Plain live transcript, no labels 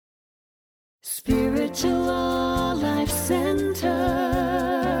Spiritual Life Center,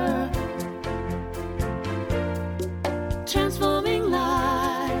 transforming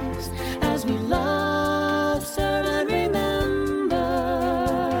lives as we love, serve, and remember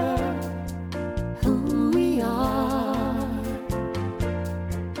who we are.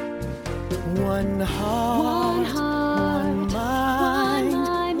 One heart, one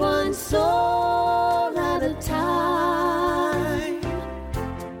mind, one soul at a time.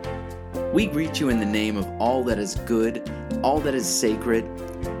 We greet you in the name of all that is good, all that is sacred,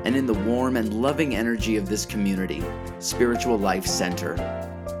 and in the warm and loving energy of this community, Spiritual Life Center.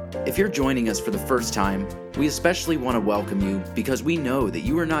 If you're joining us for the first time, we especially want to welcome you because we know that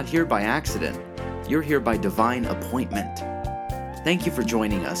you are not here by accident. You're here by divine appointment. Thank you for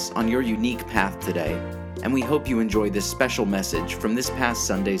joining us on your unique path today, and we hope you enjoy this special message from this past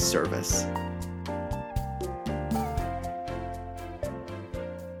Sunday's service.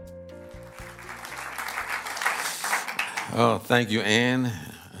 Oh, thank you, Ann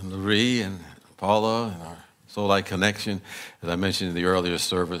and Marie and Paula and our Soul Light Connection. As I mentioned in the earlier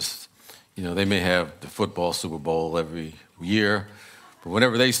service, they may have the football Super Bowl every year, but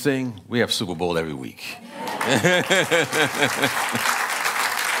whenever they sing, we have Super Bowl every week.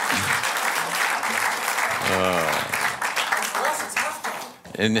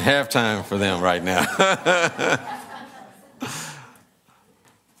 And halftime for them right now.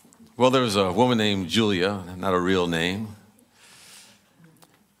 Well, there was a woman named Julia, not a real name,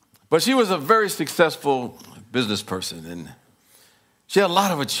 but she was a very successful business person, and she had a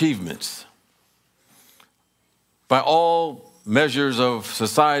lot of achievements. By all measures of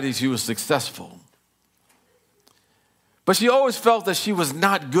society, she was successful. But she always felt that she was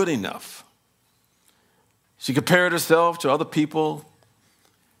not good enough. She compared herself to other people.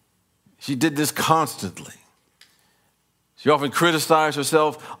 She did this constantly. She often criticized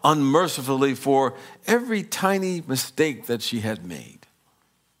herself unmercifully for every tiny mistake that she had made.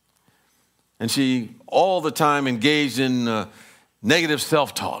 And she all the time engaged in negative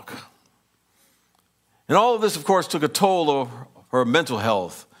self-talk. And all of this, of course, took a toll of her mental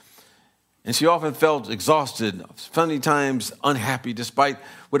health. And she often felt exhausted, many times unhappy, despite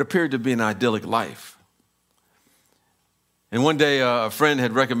what appeared to be an idyllic life. And one day, a friend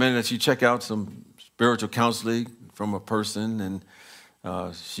had recommended that she check out some spiritual counseling from a person, and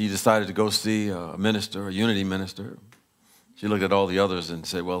she decided to go see a minister, a unity minister. She looked at all the others and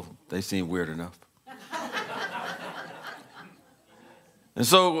said, well, they seem weird enough. And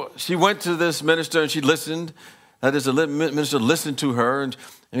so she went to this minister and she listened. That is, the minister listened to her,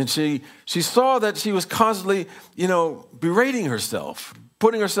 and she saw that she was constantly, berating herself,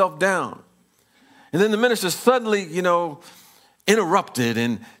 putting herself down. And then the minister suddenly, interrupted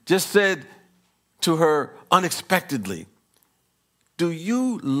and just said to her unexpectedly, "Do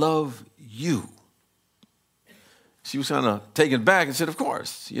you love you?" She was kind of taken back and said, "Of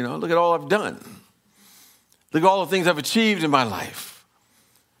course, look at all I've done. Look at all the things I've achieved in my life."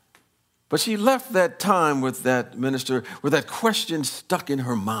 But she left that time with that minister with that question stuck in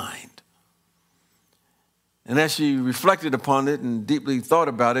her mind. And as she reflected upon it and deeply thought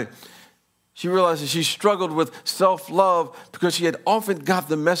about it, she realized that she struggled with self-love because she had often got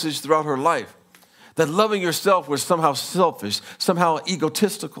the message throughout her life that loving yourself was somehow selfish, somehow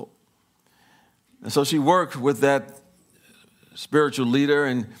egotistical. And so she worked with that spiritual leader,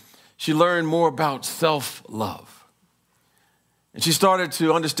 and she learned more about self-love. And she started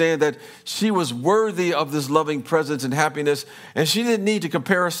to understand that she was worthy of this loving presence and happiness, and she didn't need to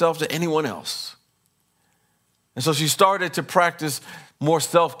compare herself to anyone else. And so she started to practice more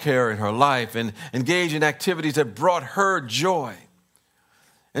self-care in her life and engage in activities that brought her joy.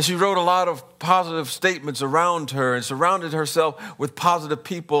 And she wrote a lot of positive statements around her and surrounded herself with positive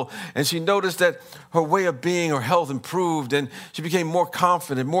people. And she noticed that her way of being, her health improved, and she became more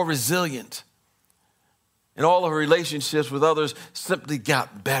confident, more resilient. And all of her relationships with others simply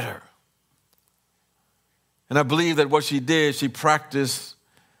got better. And I believe that what she did, she practiced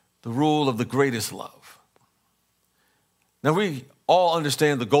the rule of the greatest love. Now, we all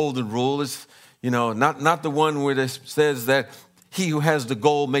understand the golden rule. It's, not the one where it says that he who has the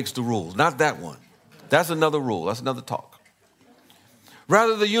goal makes the rules. Not that one. That's another rule. That's another talk.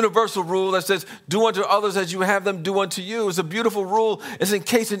 Rather, the universal rule that says, do unto others as you have them do unto you, is a beautiful rule. It's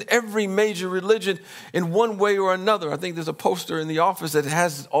encased in every major religion in one way or another. I think there's a poster in the office that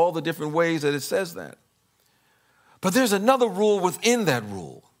has all the different ways that it says that. But there's another rule within that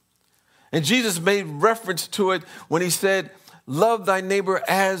rule. And Jesus made reference to it when he said, love thy neighbor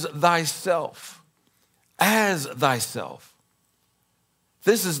as thyself. As thyself.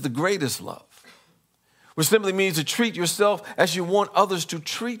 This is the greatest love. which simply means to treat yourself as you want others to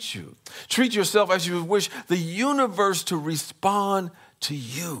treat you. Treat yourself as you wish the universe to respond to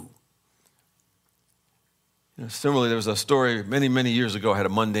you. Similarly, there was a story many, many years ago. I had a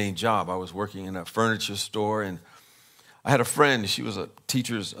mundane job. I was working in a furniture store, and I had a friend. She was a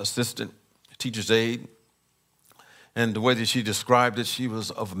teacher's assistant, a teacher's aide. And the way that she described it, she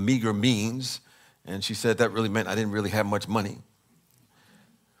was of meager means. And she said that really meant I didn't really have much money.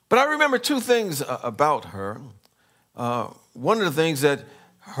 But I remember two things about her. One of the things that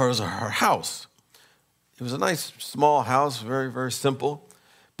was her house. It was a nice small house, very, very simple.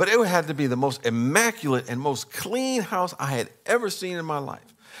 But it had to be the most immaculate and most clean house I had ever seen in my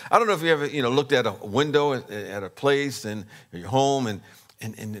life. I don't know if you ever, looked at a window at a place in your home and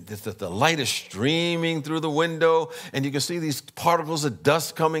the light is streaming through the window and you can see these particles of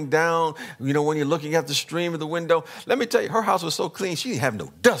dust coming down, when you're looking at the stream of the window. Let me tell you, her house was so clean, she didn't have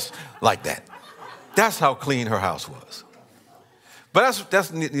no dust like that. That's how clean her house was. But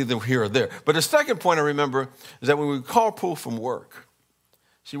that's neither here or there. But the second point I remember is that when we carpool from work,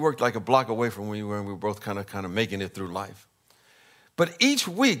 she worked like a block away from where we were, and we were both kind of making it through life. But each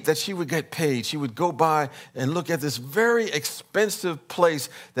week that she would get paid, she would go by and look at this very expensive place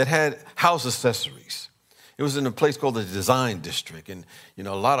that had house accessories. It was in a place called the Design District, and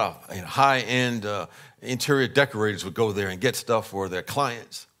a lot of high-end interior decorators would go there and get stuff for their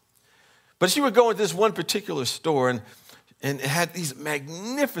clients. But she would go into this one particular store, and it had these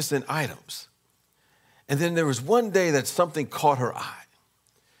magnificent items. And then there was one day that something caught her eye.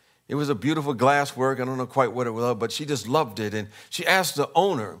 It was a beautiful glass work. I don't know quite what it was, but she just loved it. And she asked the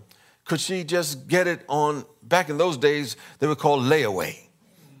owner, could she just get it on, back in those days, they were called layaway.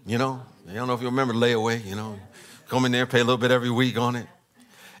 I don't know if you remember layaway, come in there, pay a little bit every week on it.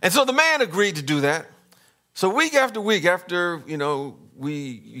 And so the man agreed to do that. So week after, we got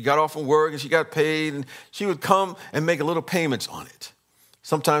off from work and she got paid, and she would come and make a little payments on it.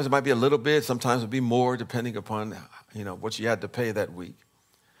 Sometimes it might be a little bit, sometimes it would be more, depending upon, what she had to pay that week.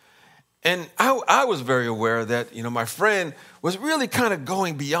 And I was very aware that, my friend was really kind of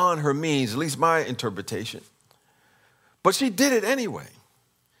going beyond her means, at least my interpretation. But she did it anyway.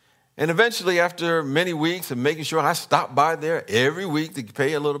 And eventually, after many weeks of making sure I stopped by there every week to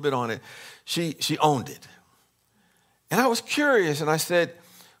pay a little bit on it, she owned it. And I was curious, and I said,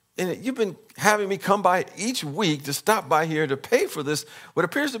 you've been having me come by each week to stop by here to pay for this, what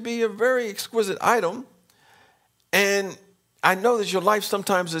appears to be a very exquisite item. And I know that your life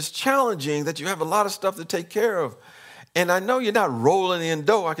sometimes is challenging, that you have a lot of stuff to take care of. And I know you're not rolling in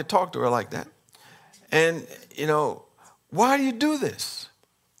dough. I could talk to her like that. And, why do you do this?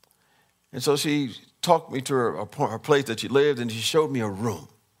 And so she talked me to her place that she lived, and she showed me a room.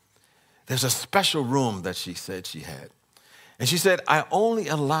 There's a special room that she said she had. And she said, I only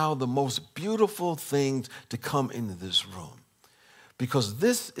allow the most beautiful things to come into this room because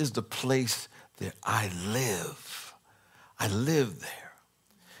this is the place that I live. I lived there.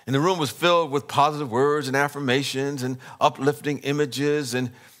 And the room was filled with positive words and affirmations and uplifting images,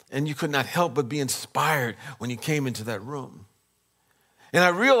 and you could not help but be inspired when you came into that room. And I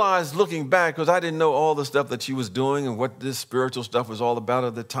realized looking back, because I didn't know all the stuff that she was doing and what this spiritual stuff was all about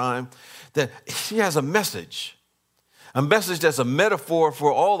at the time, that she has a message that's a metaphor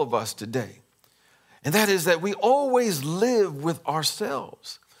for all of us today. And that is that we always live with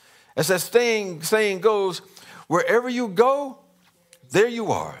ourselves. As that saying goes, wherever you go, there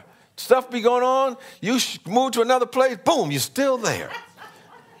you are. Stuff be going on, you move to another place, boom, you're still there.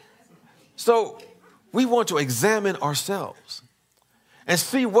 So we want to examine ourselves and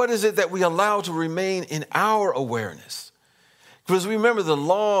see what is it that we allow to remain in our awareness. Because remember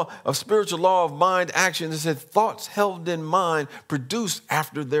the spiritual law of mind action, it said thoughts held in mind produce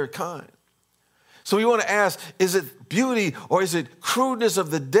after their kind. So we want to ask, is it beauty or is it crudeness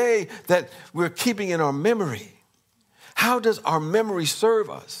of the day that we're keeping in our memory? How does our memory serve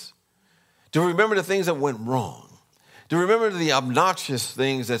us? Do we remember the things that went wrong? Do we remember the obnoxious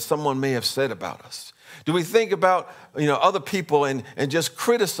things that someone may have said about us? Do we think about other people and just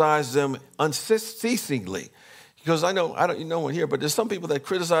criticize them unceasingly? Because I know no one here, but there's some people that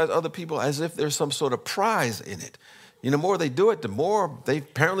criticize other people as if there's some sort of prize in it. The more they do it, the more they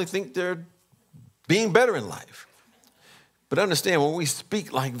apparently think they're being better in life. But understand, when we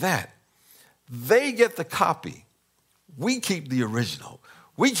speak like that, they get the copy. We keep the original.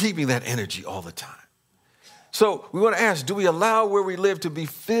 We're keeping that energy all the time. So we want to ask, do we allow where we live to be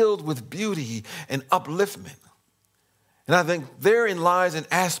filled with beauty and upliftment? And I think therein lies an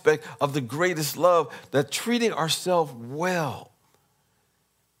aspect of the greatest love, that treating ourselves well.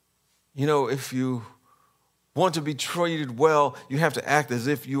 If you want to be treated well, you have to act as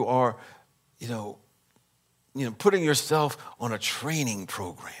if you are, putting yourself on a training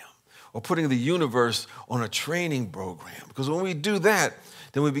program or putting the universe on a training program. Because when we do that,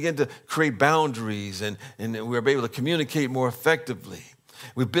 then we begin to create boundaries and we're able to communicate more effectively.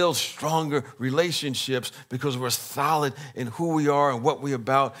 We build stronger relationships because we're solid in who we are and what we're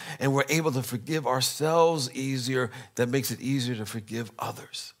about, and we're able to forgive ourselves easier. That makes it easier to forgive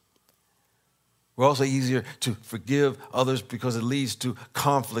others. We're also easier to forgive others because it leads to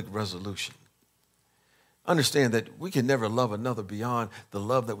conflict resolution. Understand that we can never love another beyond the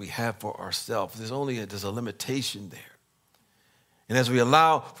love that we have for ourselves. There's a limitation there. And as we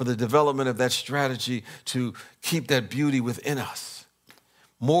allow for the development of that strategy to keep that beauty within us,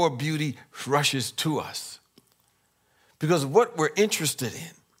 more beauty rushes to us. Because what we're interested in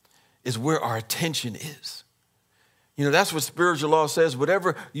is where our attention is. That's what spiritual law says.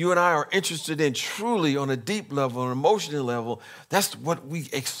 Whatever you and I are interested in truly on a deep level, on an emotional level, that's what we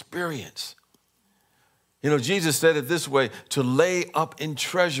experience. Jesus said it this way, to lay up in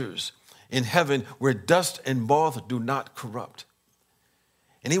treasures in heaven where dust and moth do not corrupt.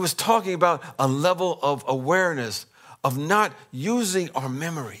 And he was talking about a level of awareness of not using our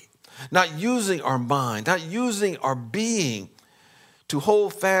memory, not using our mind, not using our being to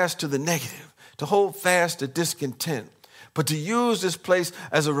hold fast to the negative, to hold fast to discontent, but to use this place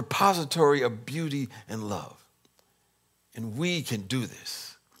as a repository of beauty and love. And we can do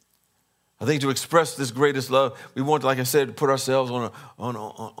this. I think to express this greatest love, we want, like I said, to put ourselves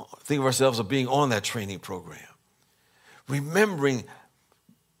think of ourselves as being on that training program. Remembering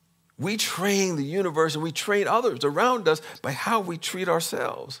we train the universe and we train others around us by how we treat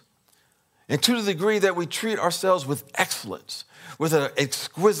ourselves. And to the degree that we treat ourselves with excellence, with an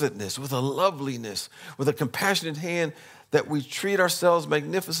exquisiteness, with a loveliness, with a compassionate hand, that we treat ourselves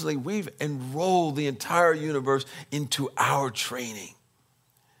magnificently, we've enrolled the entire universe into our training.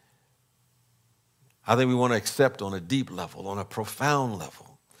 I think we want to accept on a deep level, on a profound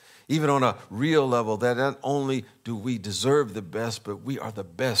level, even on a real level, that not only do we deserve the best, but we are the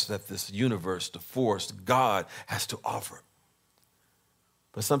best that this universe, the force, God has to offer.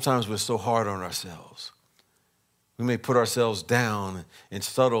 But sometimes we're so hard on ourselves. We may put ourselves down in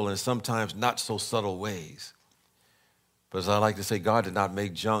subtle and sometimes not so subtle ways. But as I like to say, God did not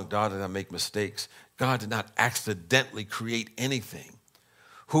make junk. God did not make mistakes. God did not accidentally create anything.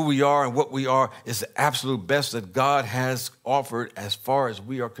 Who we are and what we are is the absolute best that God has offered as far as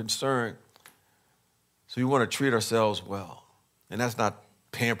we are concerned. So we want to treat ourselves well. And that's not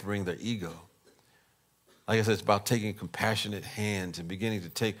pampering the ego. Like I said, it's about taking compassionate hands and beginning to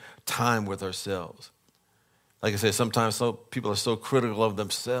take time with ourselves. Like I said, sometimes people are so critical of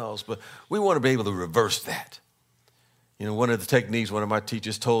themselves, but we want to be able to reverse that. One of the techniques one of my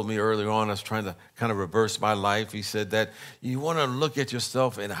teachers told me earlier on, I was trying to kind of reverse my life. He said that you want to look at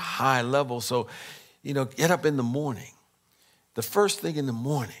yourself in a high level. So, get up in the morning. The first thing in the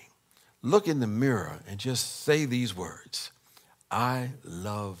morning, look in the mirror and just say these words, I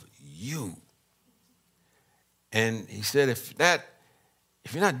love you. And he said, if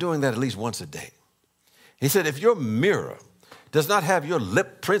you're not doing that at least once a day, he said, if your mirror does not have your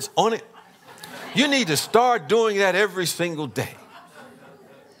lip prints on it, you need to start doing that every single day.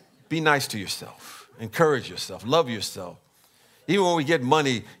 Be nice to yourself. Encourage yourself. Love yourself. Even when we get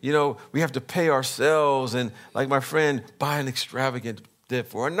money, we have to pay ourselves and, like my friend, buy an extravagant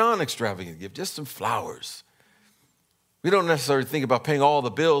gift or a non-extravagant gift, just some flowers. We don't necessarily think about paying all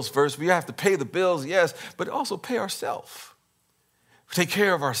the bills first. We have to pay the bills, yes, but also pay ourselves. Take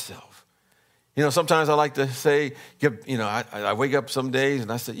care of ourselves. Sometimes I like to say, I wake up some days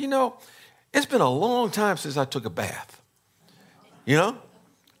and I say, it's been a long time since I took a bath.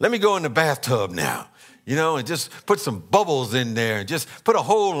 Let me go in the bathtub now, and just put some bubbles in there and just put a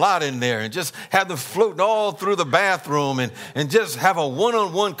whole lot in there and just have them floating all through the bathroom and just have a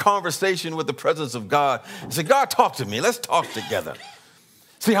one-on-one conversation with the presence of God and say, God, talk to me. Let's talk together.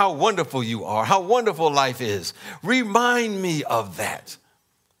 See how wonderful you are, how wonderful life is. Remind me of that.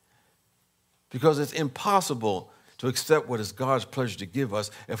 Because it's impossible to accept what is God's pleasure to give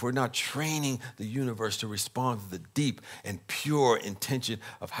us if we're not training the universe to respond to the deep and pure intention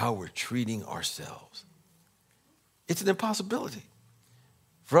of how we're treating ourselves. It's an impossibility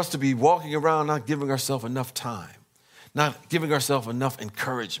for us to be walking around not giving ourselves enough time, not giving ourselves enough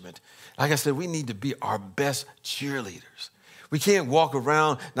encouragement. Like I said, we need to be our best cheerleaders. We can't walk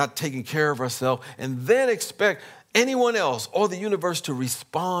around not taking care of ourselves and then expect anyone else or the universe to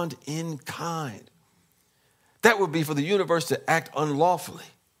respond in kind. That would be for the universe to act unlawfully.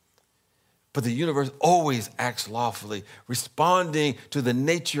 But the universe always acts lawfully, responding to the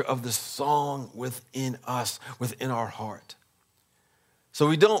nature of the song within us, within our heart. So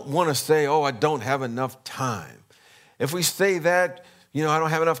we don't want to say, oh, I don't have enough time. If we say that, I don't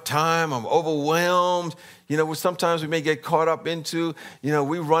have enough time, I'm overwhelmed, sometimes we may get caught up into,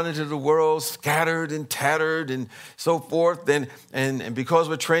 we run into the world scattered and tattered and so forth. And because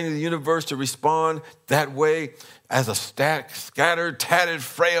we're training the universe to respond that way as a scattered, tattered,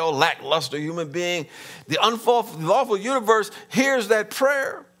 frail, lackluster human being, the unlawful universe hears that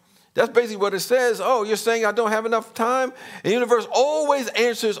prayer. That's basically what it says. Oh, you're saying I don't have enough time? The universe always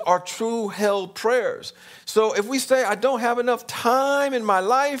answers our true held prayers. So if we say I don't have enough time in my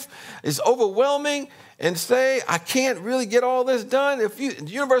life, it's overwhelming, and say I can't really get all this done, the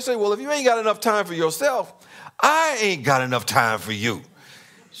universe say, well, if you ain't got enough time for yourself, I ain't got enough time for you.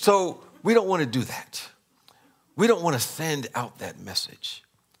 So we don't want to do that. We don't want to send out that message.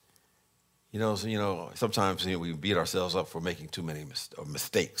 Sometimes we beat ourselves up for making too many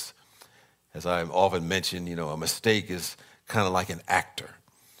mistakes. As I've often mentioned, a mistake is kind of like an actor.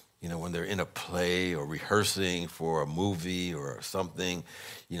 When they're in a play or rehearsing for a movie or something,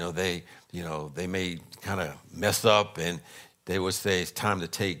 they may kind of mess up and they would say it's time to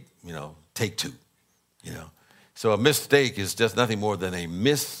take two, So a mistake is just nothing more than a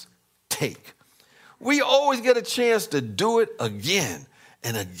mistake. We always get a chance to do it again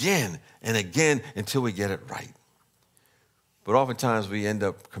and again and again until we get it right. But oftentimes we end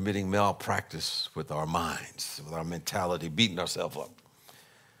up committing malpractice with our minds, with our mentality, beating ourselves up.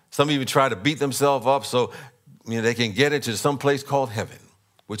 Some even try to beat themselves up so they can get into some place called heaven,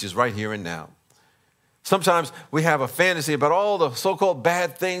 which is right here and now. Sometimes we have a fantasy about all the so-called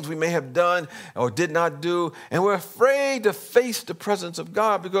bad things we may have done or did not do, and we're afraid to face the presence of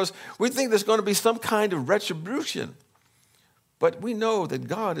God because we think there's going to be some kind of retribution. But we know that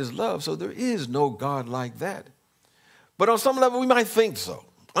God is love, so there is no God like that. But on some level, we might think so,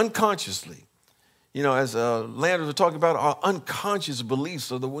 unconsciously. As Landers were talking about, our unconscious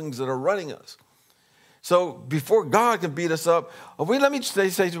beliefs are the wings that are running us. So before God can beat us up, let me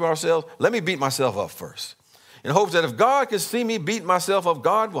say to ourselves, let me beat myself up first. In hopes that if God can see me beat myself up,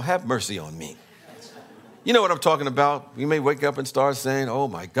 God will have mercy on me. You know what I'm talking about. You may wake up and start saying, oh,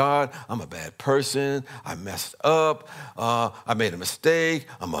 my God, I'm a bad person. I messed up. I made a mistake.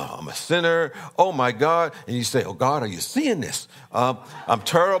 I'm a sinner. Oh, my God. And you say, oh, God, are you seeing this? I'm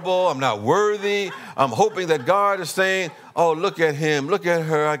terrible. I'm not worthy. I'm hoping that God is saying, oh, look at him. Look at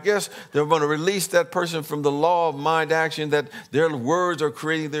her. I guess they're going to release that person from the law of mind action, that their words are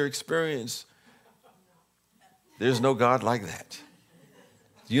creating their experience. There's no God like that.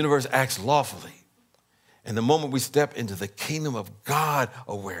 The universe acts lawfully. And the moment we step into the kingdom of God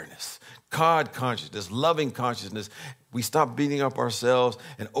awareness, God consciousness, loving consciousness, we stop beating up ourselves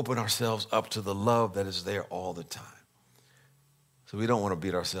and open ourselves up to the love that is there all the time. So we don't want to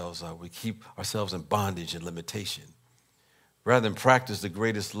beat ourselves up. We keep ourselves in bondage and limitation. Rather than practice the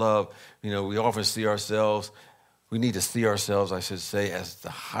greatest love, we often see ourselves, we need to see ourselves, I should say, as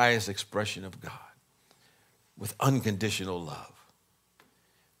the highest expression of God with unconditional love.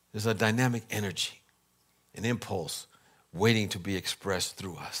 There's a dynamic energy, an impulse waiting to be expressed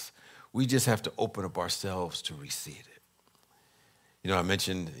through us. We just have to open up ourselves to receive it. I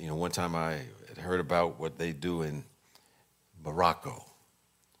mentioned, one time I had heard about what they do in Morocco.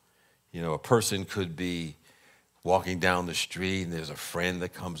 A person could be walking down the street and there's a friend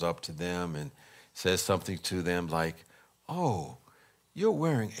that comes up to them and says something to them like, oh, you're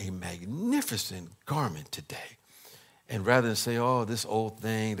wearing a magnificent garment today. And rather than say, oh, this old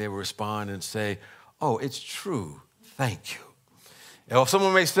thing, they will respond and say, oh, it's true. Thank you. Or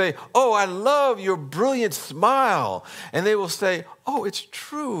someone may say, oh, I love your brilliant smile. And they will say, oh, it's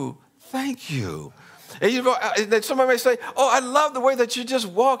true. Thank you. And then somebody may say, oh, I love the way that you're just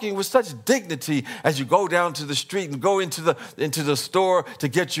walking with such dignity as you go down to the street and go into the store to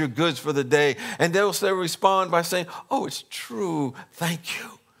get your goods for the day. And they'll respond by saying, oh, it's true. Thank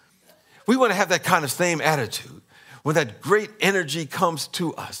you. We want to have that kind of same attitude. When that great energy comes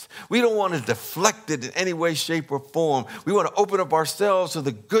to us, we don't want to deflect it in any way, shape, or form. We want to open up ourselves to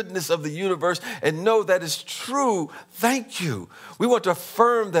the goodness of the universe and know that it's true. Thank you. We want to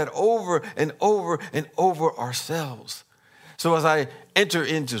affirm that over and over and over ourselves. So as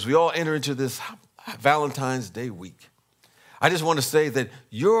we all enter into this Valentine's Day week, I just want to say that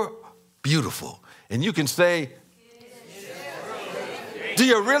you're beautiful. And you can say, do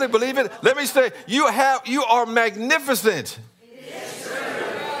you really believe it? Let me say, you are magnificent.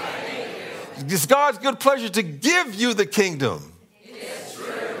 It's God's good pleasure to give you the kingdom.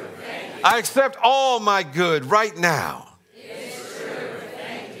 I accept all my good right now.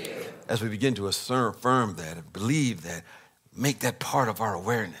 As we begin to affirm that and believe that, make that part of our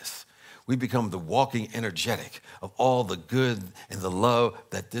awareness, We become the walking energetic of all the good and the love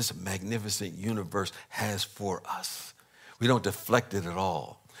that this magnificent universe has for us. We don't deflect it at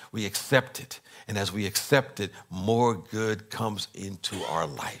all. We accept it. And as we accept it, more good comes into our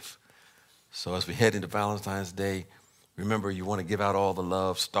life. So as we head into Valentine's Day, remember, you want to give out all the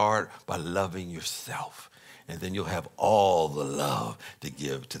love. Start by loving yourself. And then you'll have all the love to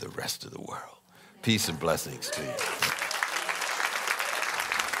give to the rest of the world. Peace and blessings to you.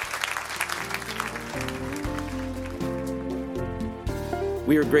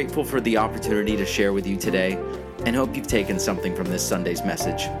 We are grateful for the opportunity to share with you today and hope you've taken something from this Sunday's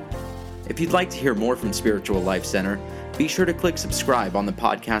message. If you'd like to hear more from Spiritual Life Center, be sure to click subscribe on the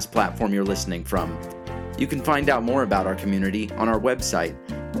podcast platform you're listening from. You can find out more about our community on our website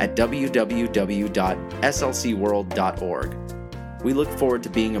at www.slcworld.org. We look forward to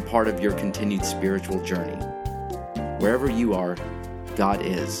being a part of your continued spiritual journey. Wherever you are, God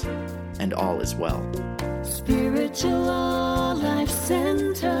is, and all is well. Spiritual Life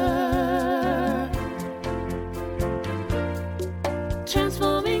Center.